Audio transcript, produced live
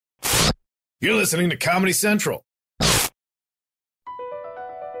You're listening to Comedy Central.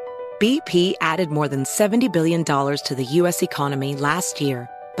 BP added more than $70 billion to the U.S. economy last year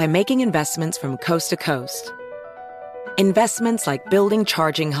by making investments from coast to coast. Investments like building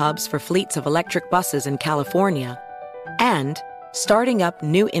charging hubs for fleets of electric buses in California and starting up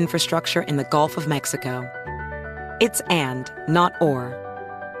new infrastructure in the Gulf of Mexico. It's and, not or.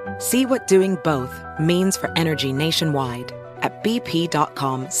 See what doing both means for energy nationwide at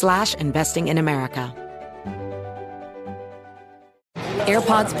bp.com/investing in America.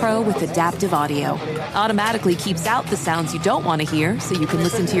 AirPods Pro with adaptive audio automatically keeps out the sounds you don't want to hear so you can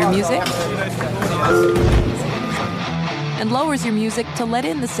listen to your music, and lowers your music to let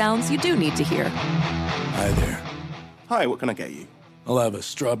in the sounds you do need to hear. Hi there. Hi, what can I get you? I'll have a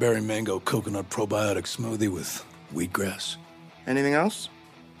strawberry mango coconut probiotic smoothie with wheatgrass. Anything else?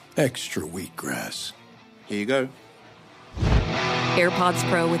 Extra wheatgrass. Here you go. AirPods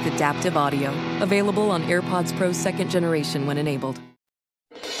Pro with adaptive audio. Available on AirPods Pro 2nd generation when enabled.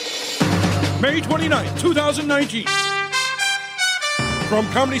 May 29, 2019. From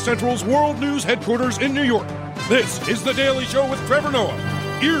Comedy Central's World News headquarters in New York, this is The Daily Show with Trevor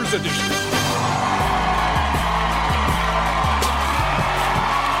Noah, Ears Edition.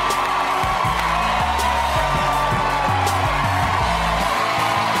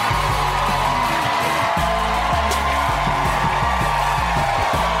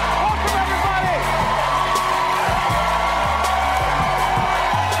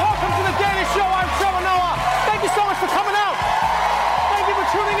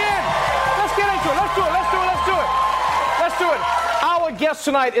 Guest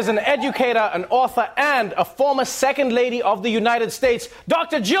tonight is an educator, an author, and a former Second Lady of the United States.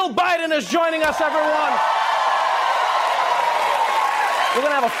 Dr. Jill Biden is joining us, everyone. We're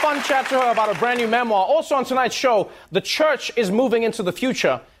going to have a fun chat to her about her brand new memoir. Also on tonight's show, the church is moving into the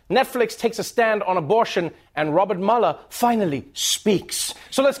future. Netflix takes a stand on abortion, and Robert Mueller finally speaks.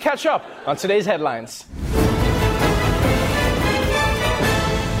 So let's catch up on today's headlines.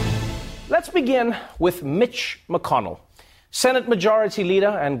 Let's begin with Mitch McConnell, Senate Majority Leader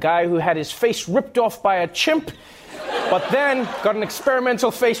and guy who had his face ripped off by a chimp, but then got an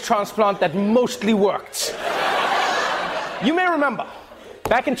experimental face transplant that mostly worked. You may remember,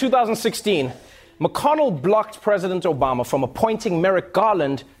 back in 2016, McConnell blocked President Obama from appointing Merrick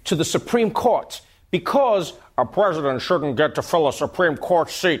Garland to the Supreme Court because a president shouldn't get to fill a Supreme Court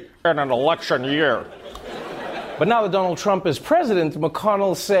seat in an election year. But now that Donald Trump is president,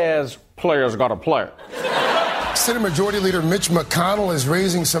 McConnell says players gotta play. Senate Majority Leader Mitch McConnell is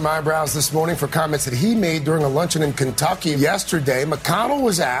raising some eyebrows this morning for comments that he made during a luncheon in Kentucky yesterday. McConnell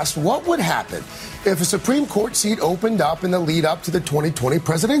was asked what would happen if a Supreme Court seat opened up in the lead up to the 2020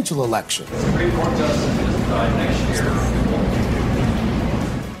 presidential election. Supreme Court justice is decide next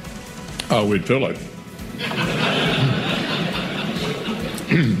year. We'd fill it.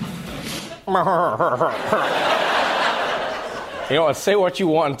 You know, say what you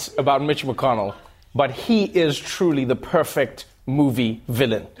want about Mitch McConnell, but he is truly the perfect movie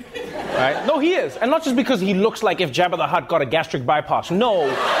villain, right? No, he is. And not just because he looks like if Jabba the Hutt got a gastric bypass. No.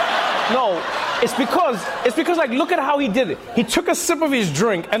 It's because, like, look at how he did it. He took a sip of his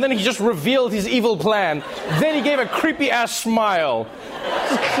drink, and then he just revealed his evil plan. Then he gave a creepy-ass smile.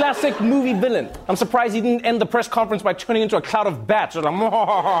 This is classic movie villain. I'm surprised he didn't end the press conference by turning into a cloud of bats. Like,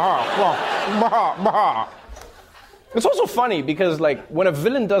 it's also funny because, like, when a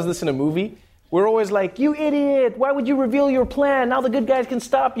villain does this in a movie, we're always like, you idiot, why would you reveal your plan? Now the good guys can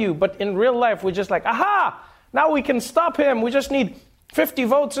stop you. But in real life, we're just like, aha, now we can stop him. We just need 50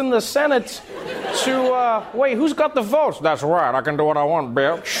 votes in the Senate to, wait, who's got the votes? That's right, I can do what I want,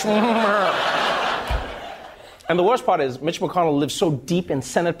 bitch. And the worst part is, Mitch McConnell lives so deep in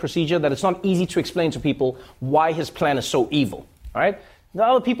Senate procedure that it's not easy to explain to people why his plan is so evil, right? The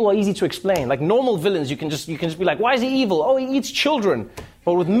other people are easy to explain. Like normal villains, you can just be like, why is he evil? Oh, he eats children.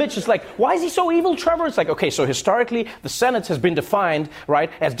 But with Mitch, it's like, why is he so evil, Trevor? It's like, okay, so historically, the Senate has been defined,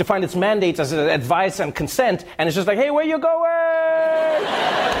 right, has defined its mandates as advice and consent, and it's just like, hey, where you going?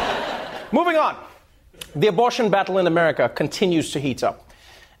 Moving on. The abortion battle in America continues to heat up.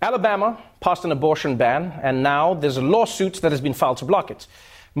 Alabama passed an abortion ban, and now there's a lawsuit that has been filed to block it.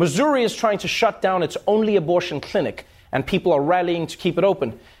 Missouri is trying to shut down its only abortion clinic, and people are rallying to keep it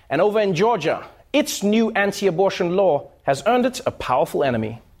open. And over in Georgia, its new anti-abortion law has earned it a powerful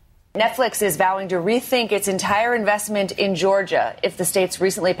enemy. Netflix is vowing to rethink its entire investment in Georgia if the state's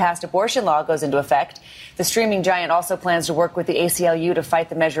recently passed abortion law goes into effect. The streaming giant also plans to work with the ACLU to fight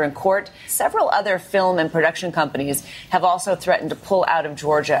the measure in court. Several other film and production companies have also threatened to pull out of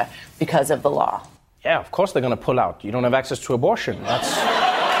Georgia because of the law. Yeah, of course they're going to pull out. You don't have access to abortion.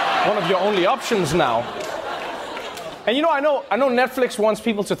 one of your only options now. And I know Netflix wants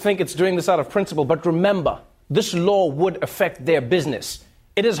people to think it's doing this out of principle, but remember, this law would affect their business.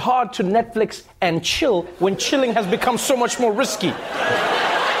 It is hard to Netflix and chill when chilling has become so much more risky.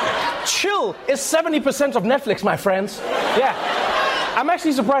 Chill is 70% of Netflix, my friends. Yeah. I'm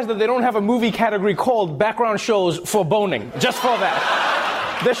actually surprised that they don't have a movie category called background shows for boning, just for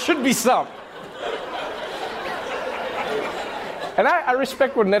that. There should be some. And I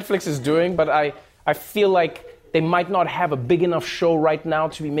respect what Netflix is doing, but I feel like they might not have a big enough show right now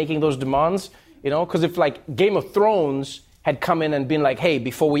to be making those demands, because if like Game of Thrones had come in and been like, hey,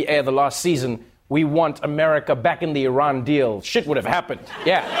 before we air the last season, we want America back in the Iran deal, shit would have happened.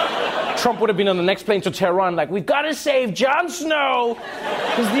 Yeah. Trump would have been on the next plane to Tehran like, we've got to save Jon Snow.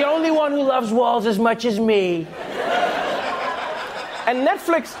 He's the only one who loves walls as much as me. And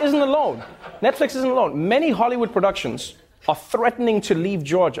Netflix isn't alone. Many Hollywood productions are threatening to leave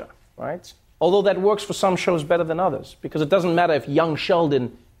Georgia, right? Although that works for some shows better than others, because it doesn't matter if Young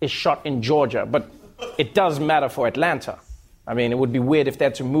Sheldon is shot in Georgia, but it does matter for Atlanta. I mean, it would be weird if they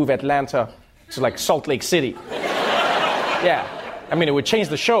had to move Atlanta to like Salt Lake City. Yeah, I mean, it would change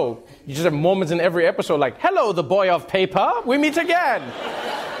the show. You just have moments in every episode like, hello, the boy of paper, we meet again.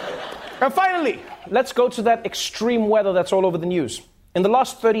 And finally, let's go to that extreme weather that's all over the news. In the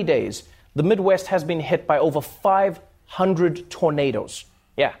last 30 days, the Midwest has been hit by over 500 tornadoes.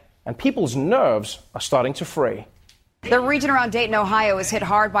 Yeah. And people's nerves are starting to fray. The region around Dayton, Ohio is hit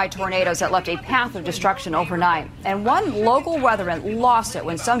hard by tornadoes that left a path of destruction overnight. And one local weatherman lost it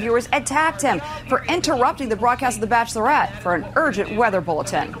when some viewers attacked him for interrupting the broadcast of The Bachelorette for an urgent weather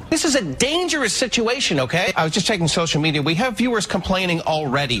bulletin. This is a dangerous situation, okay? I was just checking social media. We have viewers complaining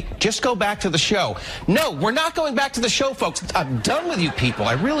already. Just go back to the show. No, we're not going back to the show, folks. I'm done with you people.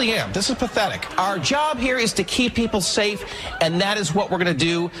 I really am. This is pathetic. Our job here is to keep people safe, and that is what we're going to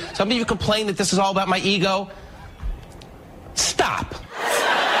do. Some of you complain that this is all about my ego. Stop.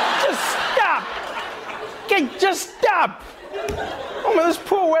 Just stop. Okay, just stop. Oh, man, this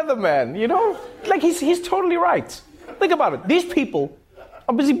poor weatherman, Like, he's totally right. Think about it. These people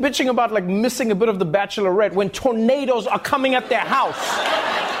are busy bitching about, like, missing a bit of The Bachelorette when tornadoes are coming at their house.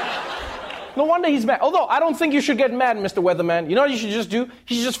 No wonder he's mad. Although, I don't think you should get mad, Mr. Weatherman. You know what you should just do?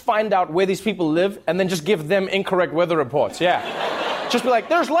 You should just find out where these people live and then just give them incorrect weather reports. Yeah. Just be like,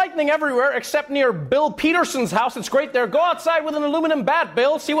 there's lightning everywhere except near Bill Peterson's house. It's great there. Go outside with an aluminum bat,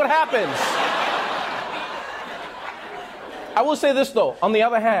 Bill. See what happens. I will say this, though. On the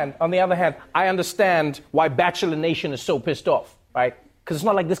other hand, I understand why Bachelor Nation is so pissed off, right? Because it's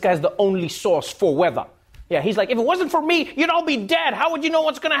not like this guy's the only source for weather. Yeah, he's like, if it wasn't for me, you'd all be dead. How would you know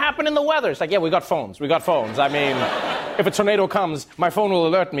what's going to happen in the weather? It's like, yeah, we got phones. I mean, if a tornado comes, my phone will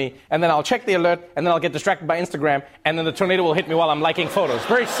alert me, and then I'll check the alert, and then I'll get distracted by Instagram, and then the tornado will hit me while I'm liking photos.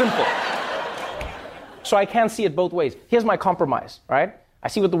 Very simple. So I can see it both ways. Here's my compromise, right? I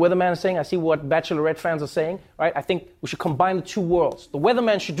see what the weatherman is saying. I see what Bachelorette fans are saying, right? I think we should combine the two worlds. The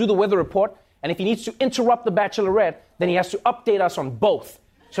weatherman should do the weather report, and if he needs to interrupt the Bachelorette, then he has to update us on both.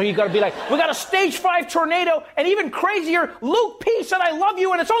 So you got to be like, we got a stage 5 tornado, and even crazier, Luke P said I love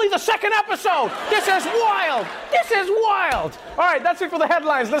you, and it's only the second episode. This is wild. All right, that's it for the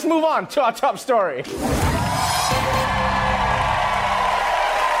headlines. Let's move on to our top story.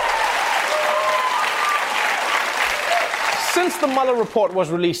 Since the Mueller report was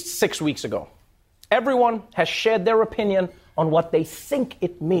released 6 weeks ago, everyone has shared their opinion on what they think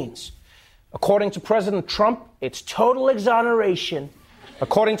it means. According to President Trump, it's total exoneration.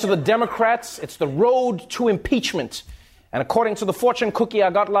 According to the Democrats, it's the road to impeachment. And according to the fortune cookie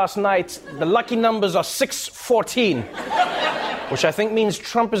I got last night, the lucky numbers are 614, which I think means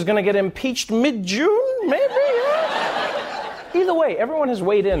Trump is going to get impeached mid-June, maybe? Yeah. Either way, everyone has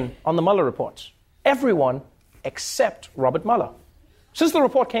weighed in on the Mueller report. Everyone except Robert Mueller. Since the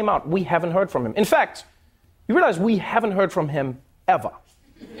report came out, we haven't heard from him. In fact, you realize we haven't heard from him ever.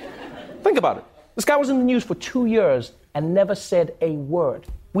 Think about it. This guy was in the news for 2 years and never said a word.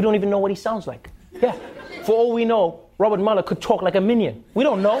 We don't even know what he sounds like. Yeah. For all we know, Robert Mueller could talk like a minion. We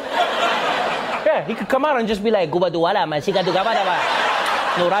don't know. Yeah, he could come out and just be like, no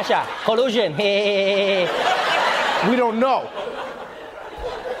Russia, collusion. We don't know.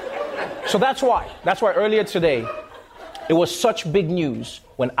 So that's why earlier today, it was such big news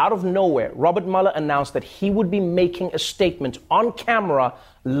when out of nowhere, Robert Mueller announced that he would be making a statement on camera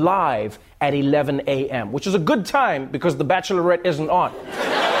live at 11 a.m., which is a good time because The Bachelorette isn't on.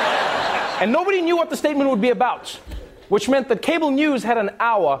 And nobody knew what the statement would be about, which meant that cable news had an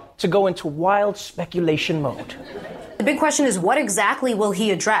hour to go into wild speculation mode. The big question is, what exactly will he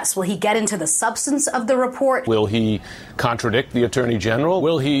address? Will he get into the substance of the report? Will he contradict the Attorney General?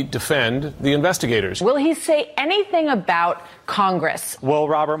 Will he defend the investigators? Will he say anything about Congress? Will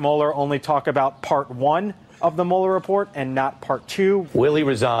Robert Mueller only talk about part 1 of the Mueller report and not part 2? Will he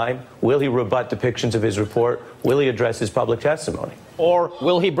resign? Will he rebut depictions of his report? Will he address his public testimony? Or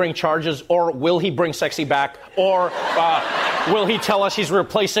will he bring charges? Or will he bring sexy back? Or will he tell us he's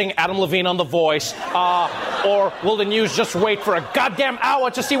replacing Adam Levine on The Voice? Or will the news just wait for a goddamn hour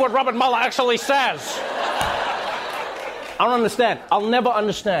to see what Robert Mueller actually says? I don't understand. I'll never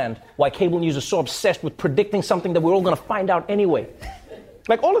understand why cable news is so obsessed with predicting something that we're all going to find out anyway.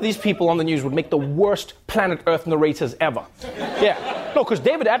 Like, all of these people on the news would make the worst planet Earth narrators ever. Yeah. No, because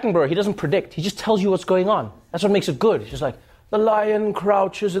David Attenborough, he doesn't predict. He just tells you what's going on. That's what makes it good. He's just like, the lion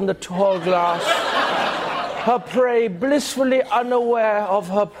crouches in the tall grass, her prey blissfully unaware of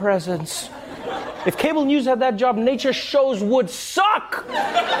her presence. If cable news had that job, nature shows would suck.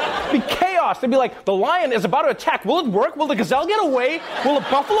 It'd be chaos. They'd be like, the lion is about to attack. Will it work? Will the gazelle get away? Will the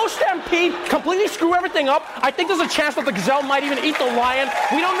buffalo stampede completely screw everything up? I think there's a chance that the gazelle might even eat the lion.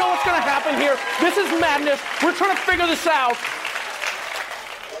 We don't know what's going to happen here. This is madness. We're trying to figure this out.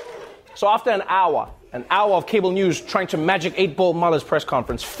 So after an hour of cable news trying to magic 8-ball Mueller's press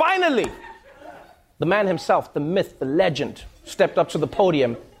conference, finally, the man himself, the myth, the legend, stepped up to the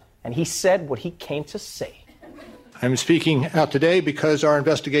podium, and he said what he came to say. I'm speaking out today because our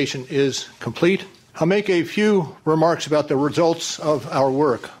investigation is complete. I'll make a few remarks about the results of our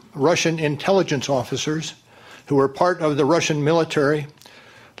work. Russian intelligence officers, who were part of the Russian military,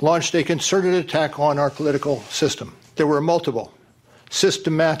 launched a concerted attack on our political system. There were multiple,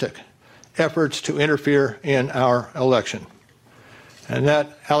 systematic efforts to interfere in our election. And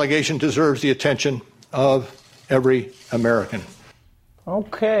that allegation deserves the attention of every American.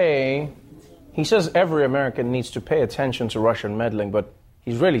 Okay. He says every American needs to pay attention to Russian meddling, but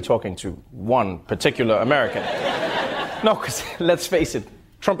he's really talking to one particular American. No, because let's face it,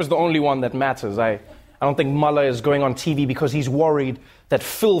 Trump is the only one that matters. I don't think Mueller is going on TV because he's worried that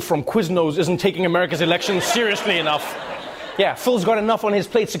Phil from Quiznos isn't taking America's elections seriously enough. Yeah, Phil's got enough on his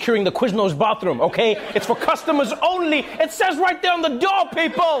plate securing the Quiznos bathroom, okay? It's for customers only. It says right there on the door,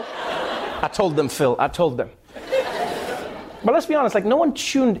 people. I told them, Phil. I told them. But let's be honest, like, no one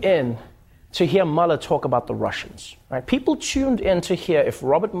tuned in to hear Mueller talk about the Russians, right? People tuned in to hear if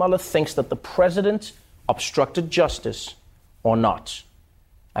Robert Mueller thinks that the president obstructed justice or not.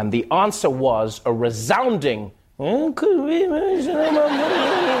 And the answer was a resounding, under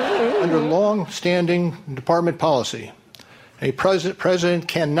long-standing department policy, a president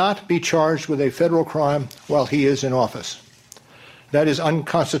cannot be charged with a federal crime while he is in office. That is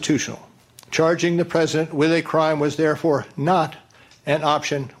unconstitutional. Charging the president with a crime was therefore not an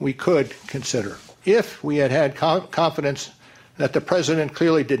option we could consider. If we had had confidence that the president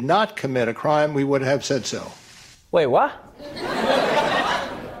clearly did not commit a crime, we would have said so. Wait, what?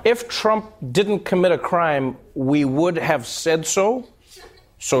 If Trump didn't commit a crime, we would have said so?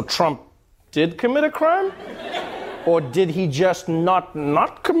 So Trump did commit a crime? Or did he just not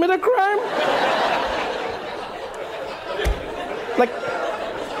commit a crime? Like,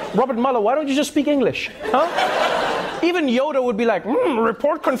 Robert Mueller, why don't you just speak English? Huh? Even Yoda would be like,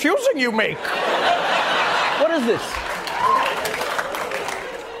 report confusing you make. What is this?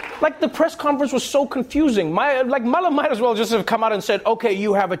 Like, the press conference was so confusing. Mueller might as well just have come out and said, okay,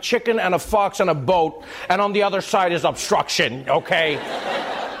 you have a chicken and a fox and a boat, and on the other side is obstruction, okay?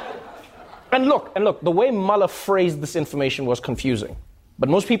 And look, the way Mueller phrased this information was confusing. But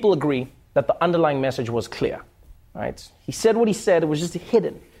most people agree that the underlying message was clear, right? He said what he said, it was just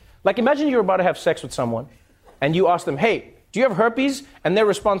hidden. Like, imagine you're about to have sex with someone, and you ask them, hey, do you have herpes? And their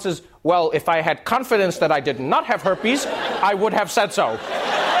response is, well, if I had confidence that I did not have herpes, I would have said so.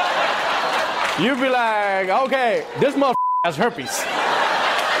 You'd be like, okay, this motherfucker has herpes.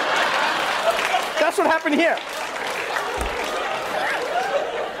 That's what happened here.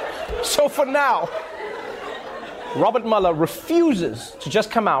 So for now, Robert Mueller refuses to just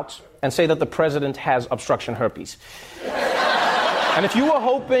come out and say that the president has obstruction herpes. And if you were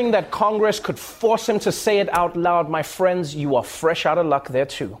hoping that Congress could force him to say it out loud, my friends, you are fresh out of luck there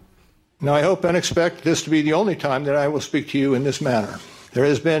too. Now, I hope and expect this to be the only time that I will speak to you in this manner. There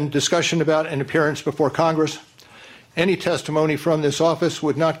has been discussion about an appearance before Congress. Any testimony from this office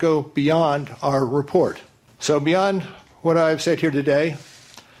would not go beyond our report. So beyond what I've said here today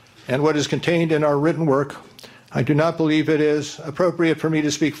and what is contained in our written work, I do not believe it is appropriate for me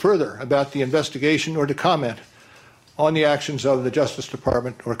to speak further about the investigation or to comment on the actions of the Justice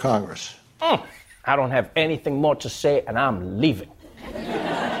Department or Congress. I don't have anything more to say, and I'm leaving.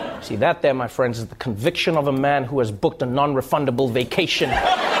 See, that there, my friends, is the conviction of a man who has booked a non-refundable vacation.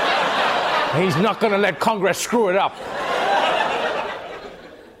 He's not going to let Congress screw it up.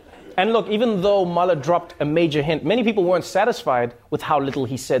 And look, even though Mueller dropped a major hint, many people weren't satisfied with how little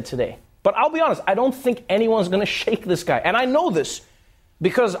he said today. But I'll be honest, I don't think anyone's going to shake this guy. And I know this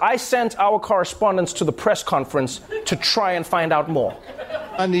because I sent our correspondents to the press conference to try and find out more.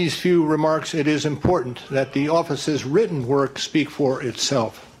 On these few remarks, it is important that the office's written work speak for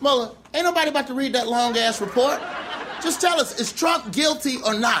itself. Mueller, ain't nobody about to read that long-ass report. Just tell us, is Trump guilty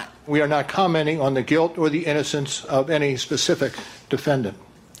or not? We are not commenting on the guilt or the innocence of any specific defendant.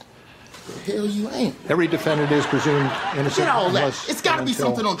 The hell you ain't. Every defendant is presumed innocent. Get all that. Unless It's got to be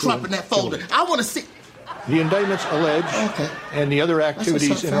something on Trump in that folder. I want to see. The indictments allege, and the other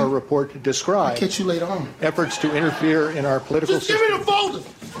activities in our report describe, I'll catch you later on. efforts to interfere in our political Just system. give me the folder.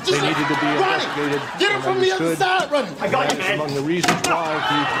 They needed to be investigated. Get it from the other side, running. I got you, man. Among the reasons why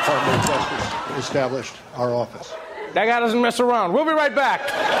the Department of Justice established our office. That guy doesn't mess around. We'll be right back.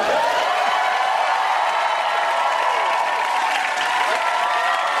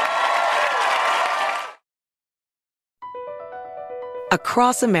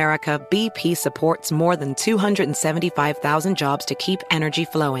 Across America, BP supports more than 275,000 jobs to keep energy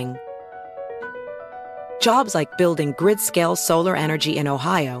flowing. Jobs like building grid-scale solar energy in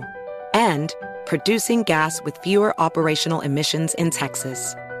Ohio and producing gas with fewer operational emissions in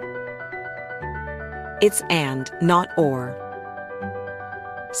Texas. It's and, not or.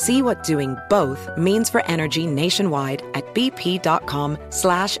 See what doing both means for energy nationwide at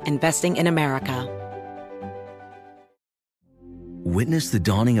bp.com/investing in America. Witness the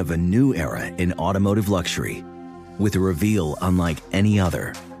dawning of a new era in automotive luxury with a reveal unlike any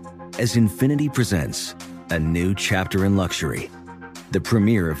other as Infiniti presents a new chapter in luxury, the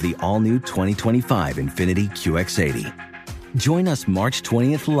premiere of the all-new 2025 Infiniti QX80. Join us March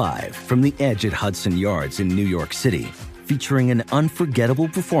 20th live from the Edge at Hudson Yards in New York City, featuring an unforgettable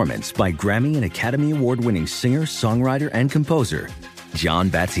performance by Grammy and Academy Award-winning singer, songwriter, and composer Jon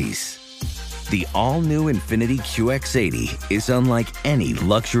Batiste. The all-new Infiniti QX80 is unlike any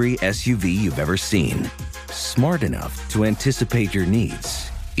luxury SUV you've ever seen. Smart enough to anticipate your needs,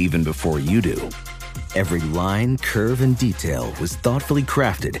 even before you do. Every line, curve, and detail was thoughtfully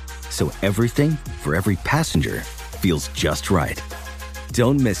crafted, so everything for every passenger feels just right.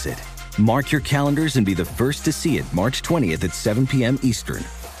 Don't miss it. Mark your calendars and be the first to see it March 20th at 7 p.m. Eastern,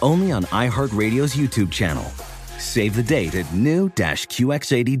 only on iHeartRadio's YouTube channel. Save the date at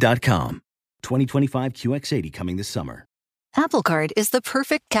new-QX80.com. 2025 QX80 coming this summer. Apple Card is the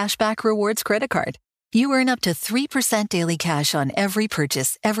perfect cashback rewards credit card. You earn up to 3% daily cash on every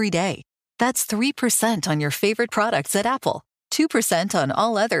purchase every day. That's 3% on your favorite products at Apple, 2% on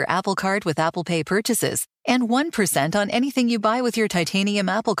all other Apple Card with Apple Pay purchases, and 1% on anything you buy with your titanium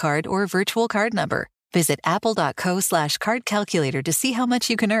Apple Card or virtual card number. Visit apple.co/card calculator to see how much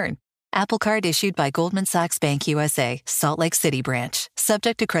you can earn. Apple Card issued by Goldman Sachs Bank USA, Salt Lake City branch.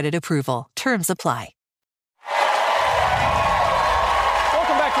 Subject to credit approval. Terms apply.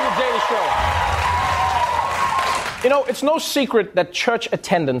 Welcome back to The Daily Show. You know, it's no secret that church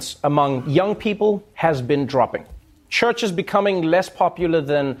attendance among young people has been dropping. Church is becoming less popular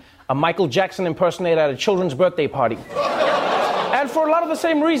than a Michael Jackson impersonator at a children's birthday party. And for a lot of the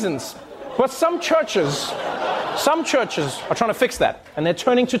same reasons. But some churches are trying to fix that, and they're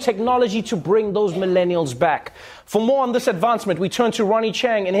turning to technology to bring those millennials back. For more on this advancement, we turn to Ronnie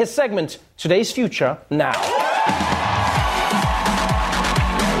Chang in his segment, Today's Future Now.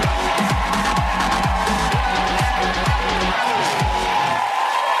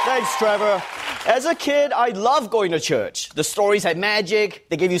 Thanks, Trevor. As a kid, I loved going to church. The stories had magic,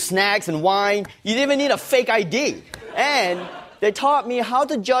 they gave you snacks and wine, you didn't even need a fake ID. And they taught me how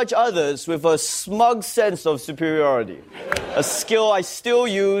to judge others with a smug sense of superiority, a skill I still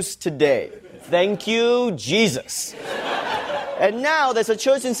use today. Thank you, Jesus. And now there's a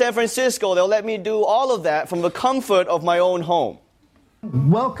church in San Francisco that'll let me do all of that from the comfort of my own home.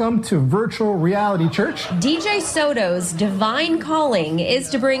 Welcome to Virtual Reality Church. DJ Soto's divine calling is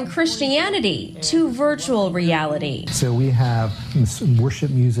to bring Christianity to virtual reality. So we have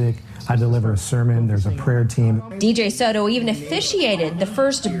worship music. I deliver a sermon. There's a prayer team. DJ Soto even officiated the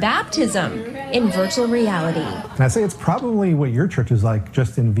first baptism in virtual reality. And I say it's probably what your church is like,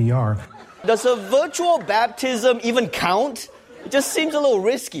 just in VR. Does a virtual baptism even count? It just seems a little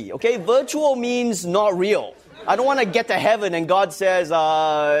risky, okay? Virtual means not real. I don't want to get to heaven and God says,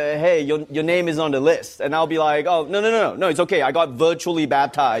 hey, your name is on the list. And I'll be like, oh, no, it's okay. I got virtually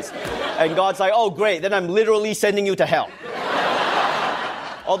baptized. And God's like, oh, great. Then I'm literally sending you to hell.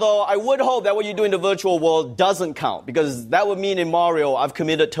 Although I would hope that what you do in the virtual world doesn't count, because that would mean in Mario I've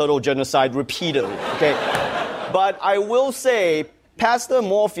committed turtle genocide repeatedly, okay? But I will say Pastor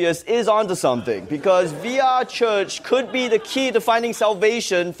Morpheus is onto something, because VR church could be the key to finding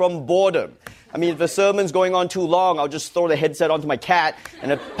salvation from boredom. I mean, if the sermon's going on too long, I'll just throw the headset onto my cat,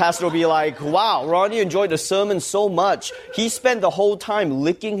 and the pastor will be like, wow, Ronnie enjoyed the sermon so much, he spent the whole time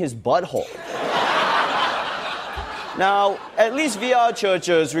licking his butthole. Now, at least VR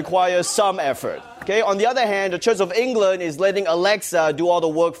churches require some effort. Okay? On the other hand, the Church of England is letting Alexa do all the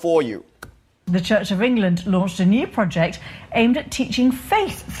work for you. The Church of England launched a new project aimed at teaching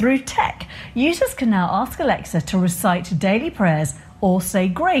faith through tech. Users can now ask Alexa to recite daily prayers or say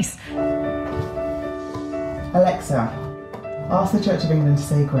grace. Alexa, ask the Church of England to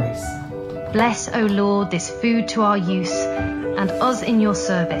say grace. Bless, O Lord, this food to our use, and us in your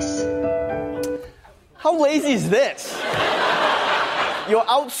service. How lazy is this? You're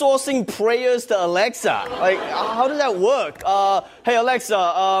outsourcing prayers to Alexa. Like, how does that work? Hey,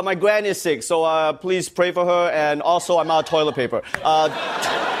 Alexa, my gran is sick, so please pray for her, and also I'm out of toilet paper.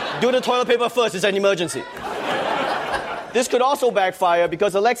 Do the toilet paper first, it's an emergency. This could also backfire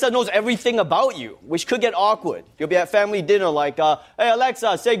because Alexa knows everything about you, which could get awkward. You'll be at family dinner like, hey,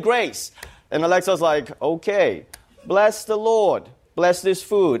 Alexa, say grace. And Alexa's like, okay, bless the Lord. Bless this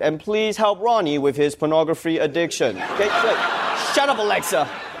food, and please help Ronnie with his pornography addiction. Okay, shut up, Alexa.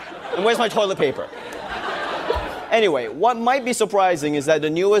 And where's my toilet paper? Anyway, what might be surprising is that the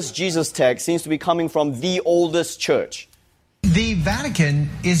newest Jesus tech seems to be coming from the oldest church. The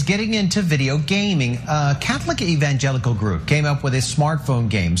Vatican is getting into video gaming. A Catholic evangelical group came up with a smartphone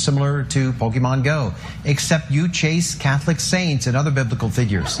game similar to Pokemon Go, except you chase Catholic saints and other biblical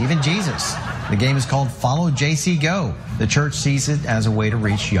figures, even Jesus. The game is called Follow JC Go. The church sees it as a way to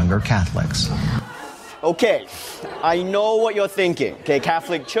reach younger Catholics. Okay, I know what you're thinking. Okay,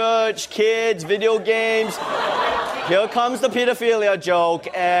 Catholic church, kids, video games. Here comes the pedophilia joke,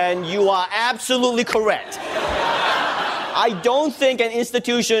 and you are absolutely correct. I don't think an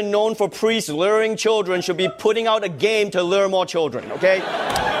institution known for priests luring children should be putting out a game to lure more children, okay?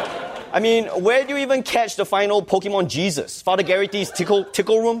 I mean, where do you even catch the final Pokemon Jesus? Father Garrity's tickle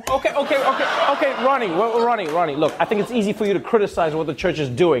room? Okay, Ronnie, look, I think it's easy for you to criticize what the church is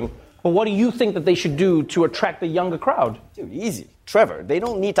doing, but what do you think that they should do to attract the younger crowd? Dude, easy. Trevor, they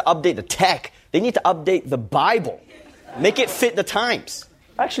don't need to update the tech. They need to update the Bible. Make it fit the times.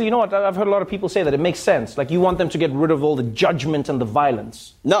 Actually, you know what? I've heard a lot of people say that it makes sense. Like, you want them to get rid of all the judgment and the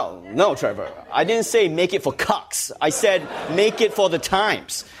violence. No, Trevor. I didn't say make it for cucks. I said make it for the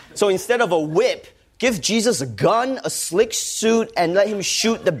times. So instead of a whip, give Jesus a gun, a slick suit, and let him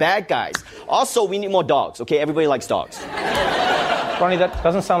shoot the bad guys. Also, we need more dogs, okay? Everybody likes dogs. Ronnie, that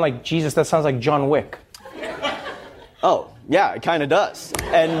doesn't sound like Jesus. That sounds like John Wick. Oh, yeah, it kind of does.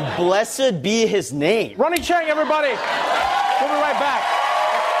 And blessed be his name. Ronnie Chang, everybody. We'll be right back.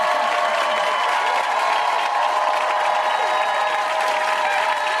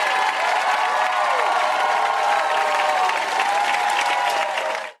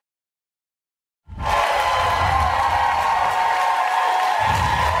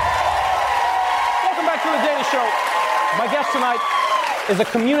 Is a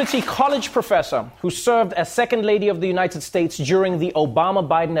community college professor who served as Second Lady of the United States during the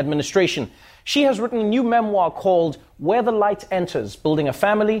Obama-Biden administration. She has written a new memoir called Where the Light Enters, Building a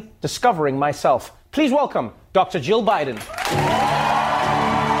Family, Discovering Myself. Please welcome Dr. Jill Biden.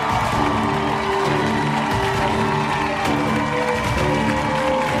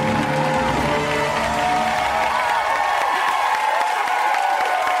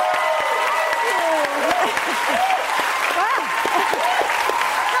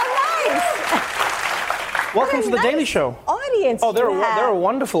 Welcome to the Daily Show. Audience. Oh, they're a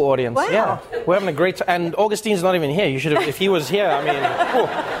wonderful audience. Wow. Yeah, we're having a great time. And Augustine's not even here. You should have, if he was here. I mean,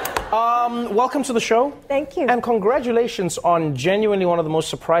 cool. Welcome to the show. Thank you. And congratulations on genuinely one of the most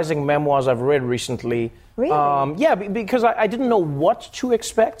surprising memoirs I've read recently. Really? Yeah, because I didn't know what to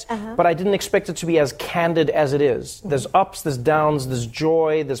expect, but I didn't expect it to be as candid as it is. There's ups, there's downs, there's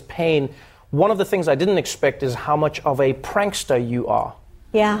joy, there's pain. One of the things I didn't expect is how much of a prankster you are.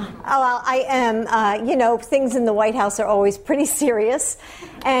 Yeah, well, I am. Things in the White House are always pretty serious.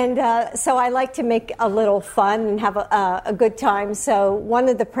 And so I like to make a little fun and have a good time. So one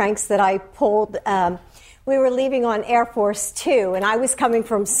of the pranks that I pulled, we were leaving on Air Force 2, and I was coming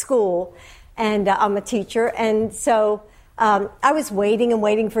from school, and I'm a teacher. And so I was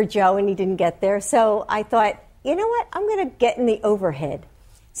waiting for Joe, and he didn't get there. So I thought, you know what, I'm going to get in the overhead.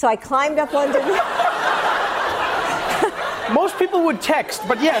 So I climbed up onto the... Most people would text,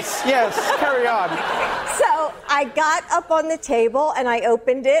 but yes, carry on. So I got up on the table and I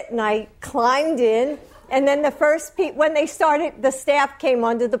opened it and I climbed in. And then when they started, the staff came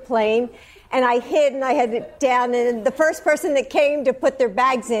onto the plane and I hid and I had it down. And the first person that came to put their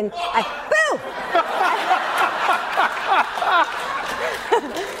bags in, boom!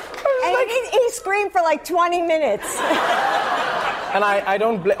 And he screamed for like 20 minutes. And I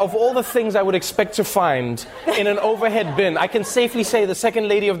don't... Of all the things I would expect to find in an overhead bin, I can safely say the Second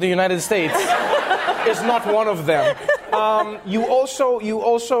Lady of the United States is not one of them. You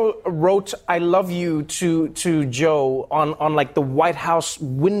also wrote "I love you" to Joe on like the White House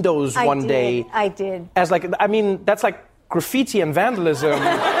windows one day. I did. As like, I mean, that's like graffiti and vandalism.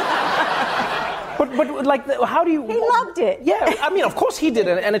 But like, how do you... He loved it. Yeah, I mean, of course he did.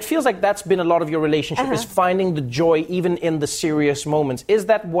 And it feels like that's been a lot of your relationship, is finding the joy even in the serious moments. Is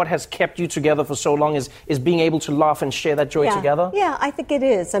that what has kept you together for so long, is being able to laugh and share that joy together? Yeah, I think it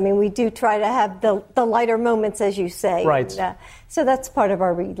is. I mean, we do try to have the lighter moments, as you say. Right. And, so that's part of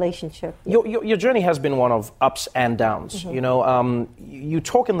our relationship. Your journey has been one of ups and downs. You know, you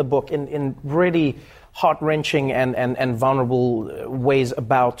talk in the book in really heart-wrenching and vulnerable ways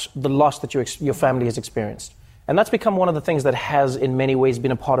about the loss that your family has experienced. And that's become one of the things that has, in many ways,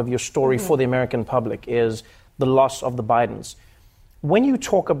 been a part of your story for the American public, is the loss of the Bidens. When you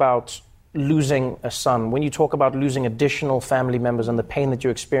talk about losing a son, when you talk about losing additional family members and the pain that you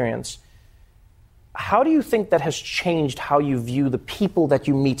experience, how do you think that has changed how you view the people that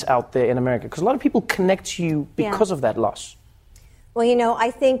you meet out there in America? Because a lot of people connect to you because of that loss. Well, you know,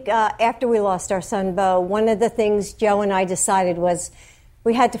 I think after we lost our son, Bo, one of the things Joe and I decided was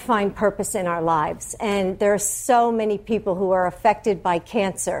we had to find purpose in our lives. And there are so many people who are affected by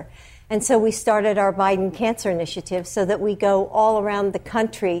cancer. And so we started our Biden Cancer Initiative so that we go all around the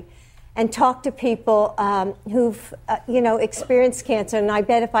country and talk to people who've, experienced cancer. And I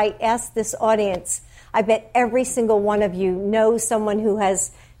bet if I asked this audience, I bet every single one of you knows someone who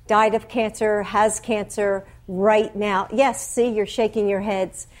has died of cancer, has cancer right now. Yes, see, you're shaking your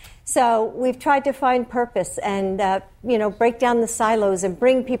heads. So we've tried to find purpose and, break down the silos and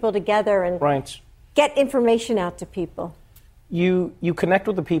bring people together and get information out to people. You connect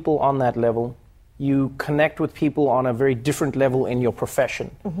with the people on that level. You connect with people on a very different level in your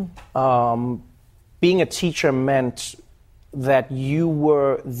profession. Being a teacher meant that you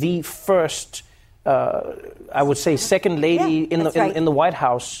were the first, I would say, second lady in the White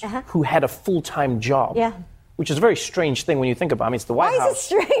House who had a full-time job. Yeah. Which is a very strange thing when you think about it. I mean, it's the White House. Why is it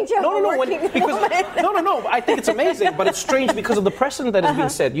strange? No. I think it's amazing, but it's strange because of the precedent that is being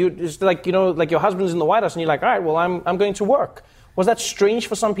set. It's like, like your husband's in the White House, and you're like, all right, well, I'm going to work. Was that strange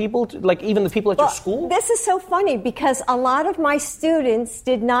for some people, like even the people at your school? This is so funny because a lot of my students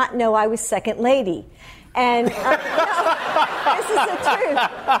did not know I was second lady. And this is the truth.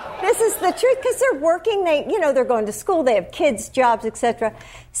 This is the truth because they're working. They're going to school. They have kids, jobs, etc.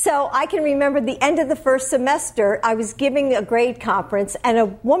 So I can remember the end of the first semester. I was giving a grade conference, and a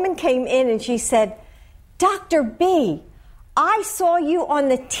woman came in and she said, "Dr. B, I saw you on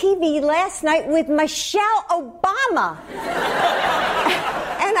the TV last night with Michelle Obama."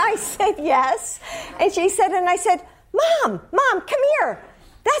 And I said, "Yes." And she said, and I said, Mom, come here.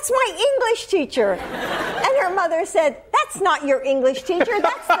 That's my English teacher." And her mother said, "That's not your English teacher.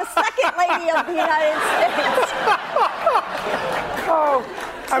 That's the second lady of the United States."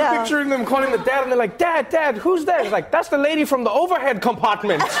 I'm picturing them calling the dad, and they're like, Dad, who's that?" It's like, "That's the lady from the overhead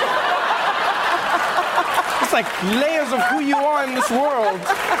compartment." It's like layers of who you are in this world.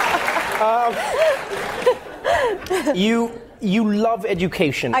 You love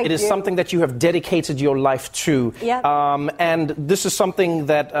education. It is something that you have dedicated your life to. Yep. And this is something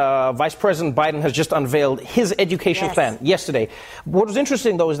that Vice President Biden has just unveiled, his education plan yesterday. What was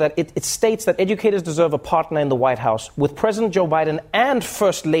interesting, though, is that it states that educators deserve a partner in the White House. With President Joe Biden and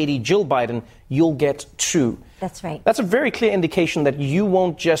First Lady Jill Biden, you'll get two. That's right. That's a very clear indication that you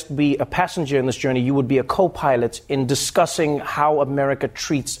won't just be a passenger in this journey, you would be a co-pilot in discussing how America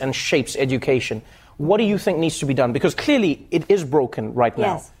treats and shapes education. What do you think needs to be done? Because clearly it is broken right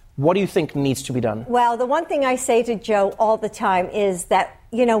now. Yes. What do you think needs to be done? Well, the one thing I say to Joe all the time is that,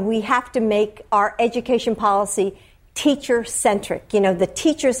 we have to make our education policy teacher-centric. The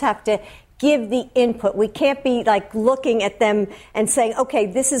teachers have to give the input. We can't be like looking at them and saying, okay,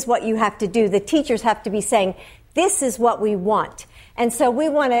 this is what you have to do. The teachers have to be saying, this is what we want. And so we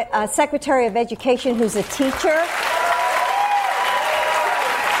want a Secretary of Education who's a teacher.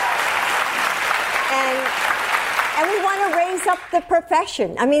 And we want to raise up the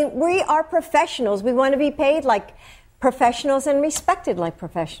profession. I mean, we are professionals. We want to be paid like professionals and respected like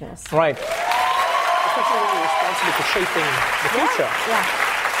professionals. Right. Especially when you're responsible for shaping the future.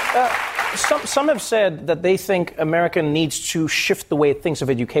 Yeah. Some have said that they think America needs to shift the way it thinks of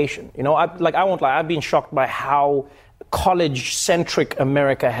education. You know, I won't lie, I've been shocked by how college-centric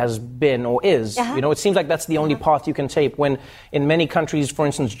America has been or is. Uh-huh. You know, it seems like that's the only path you can take, when in many countries, for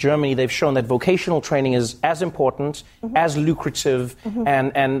instance, Germany, they've shown that vocational training is as important, as lucrative,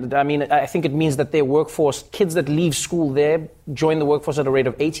 and I mean, I think it means that their workforce, kids that leave school there, join the workforce at a rate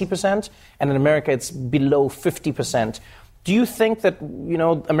of 80%, and in America it's below 50%. Do you think that, you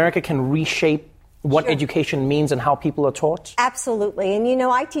know, America can reshape what education means and how people are taught? Absolutely. And, you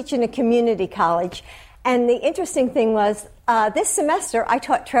know, I teach in a community college. And the interesting thing was, this semester I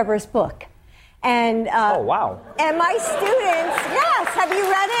taught Trevor's book. And oh, wow. And my students, yes, have you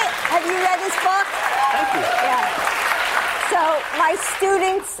read it? Have you read his book? Thank you. Yeah. So my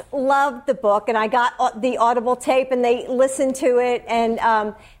students loved the book, and I got the Audible tape, and they listened to it,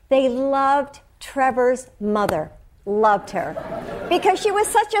 and they loved Trevor's mother. Loved her because she was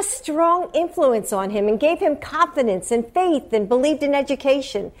such a strong influence on him and gave him confidence and faith and believed in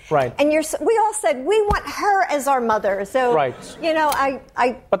education. Right. And we all said we want her as our mother. So, right. You know,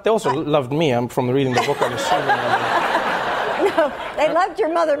 I But they also loved me. I'm from reading the book. I'm assuming. No, they loved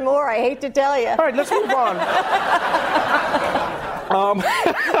your mother more. I hate to tell you. All right, let's move on.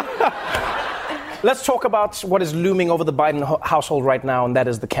 Let's talk about what is looming over the Biden household right now, and that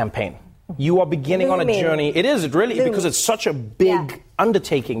is the campaign. You are beginning on a journey. It is really because it's such a big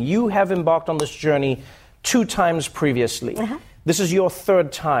undertaking. You have embarked on this journey 2 times previously. This is your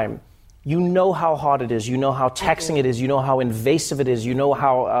 3rd time. You know how hard it is. You know how taxing it is. You know how invasive it is. You know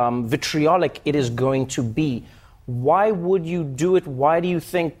how vitriolic it is going to be. Why would you do it? Why do you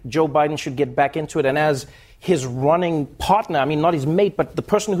think Joe Biden should get back into it? And as his running partner, I mean, not his mate, but the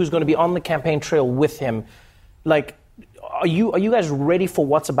person who's going to be on the campaign trail with him, like, Are you guys ready for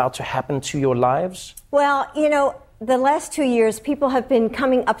what's about to happen to your lives? Well, you know, the last 2 years, people have been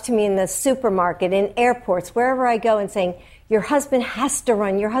coming up to me in the supermarket, in airports, wherever I go, and saying, your husband has to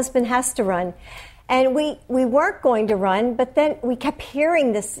run, your husband has to run. And we weren't going to run, but then we kept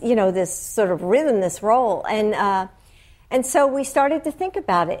hearing this, you know, this sort of rhythm, this roll. And so we started to think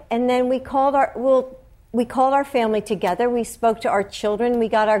about it. And then we called our family together. We spoke to our children. We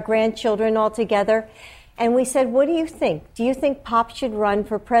got our grandchildren all together. And we said, what do you think? Do you think Pop should run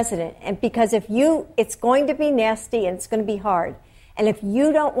for president? And because it's going to be nasty and it's going to be hard. And if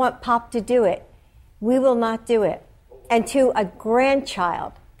you don't want Pop to do it, we will not do it. And to a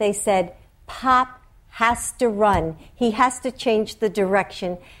grandchild, they said, Pop has to run. He has to change the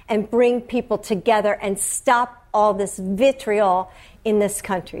direction and bring people together and stop all this vitriol in this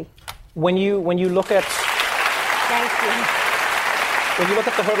country. When you look at... Thank you. When you look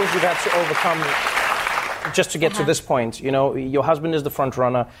at the hurdles you've had to overcome just to get to this point, you know, your husband is the front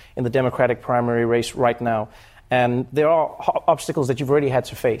runner in the Democratic primary race right now. And there are obstacles that you've already had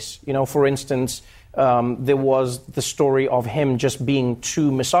to face. You know, for instance, there was the story of him just being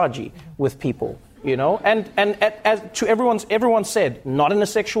too misogynist with people, you know, and as to everyone said, not in a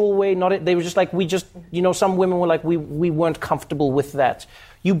sexual way, they were just like, some women were like, we weren't comfortable with that.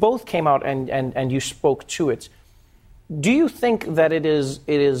 You both came out and you spoke to it. Do you think that it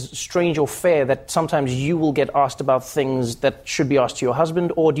is strange or fair that sometimes you will get asked about things that should be asked to your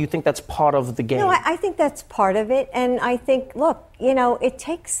husband, or do you think that's part of the game? No, I think that's part of it, and I think, look, you know, it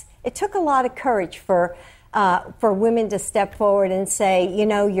took a lot of courage for women to step forward and say, you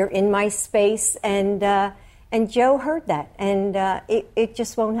know, you're in my space, and Joe heard that, and it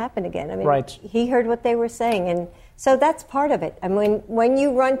just won't happen again. I mean, right. He heard what they were saying, and so that's part of it. I mean, when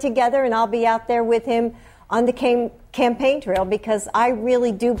you run together, and I'll be out there with him on the campaign trail, because I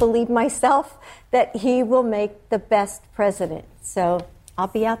really do believe myself that he will make the best president. So I'll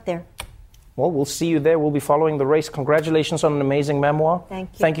be out there. Well, we'll see you there. We'll be following the race. Congratulations on an amazing memoir.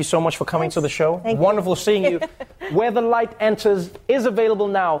 Thank you. Thank you so much for coming to the show. Wonderful seeing you. Where the Light Enters is available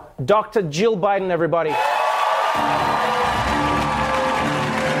now. Dr. Jill Biden, everybody.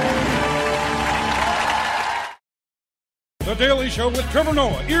 The Daily Show with Trevor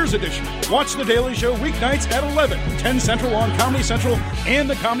Noah, Ears Edition. Watch The Daily Show weeknights at 11, 10 Central on Comedy Central and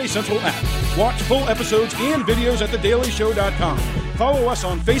the Comedy Central app. Watch full episodes and videos at thedailyshow.com. Follow us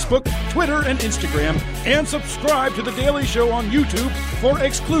on Facebook, Twitter, and Instagram. And subscribe to The Daily Show on YouTube for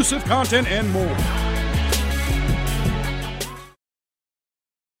exclusive content and more.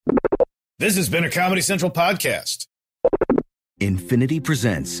 This has been a Comedy Central podcast. Infinity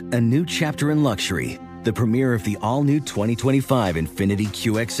presents a new chapter in luxury, the premiere of the all-new 2025 Infiniti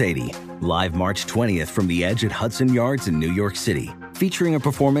QX80, live March 20th from the Edge at Hudson Yards in New York City, featuring a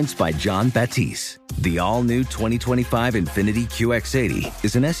performance by John Batiste. The all-new 2025 Infiniti QX80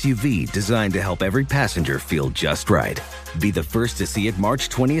 is an SUV designed to help every passenger feel just right. Be the first to see it March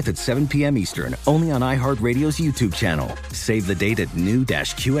 20th at 7 p.m. Eastern, only on iHeartRadio's YouTube channel. Save the date at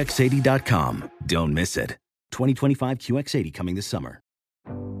new-QX80.com. Don't miss it. 2025 QX80 coming this summer.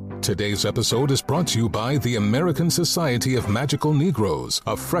 Today's episode is brought to you by the American Society of Magical Negroes,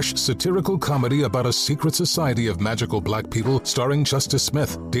 a fresh satirical comedy about a secret society of magical black people starring Justice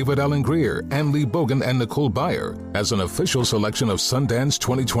Smith, David Allen Greer, Ann Lee Bogan, and Nicole Byer. As an official selection of Sundance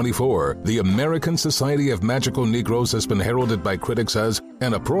 2024, the American Society of Magical Negroes has been heralded by critics as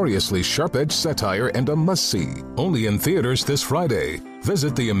an uproariously sharp-edged satire and a must-see. Only in theaters this Friday.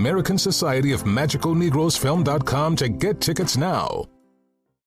 Visit the American Society of Magical Negroes film.com to get tickets now.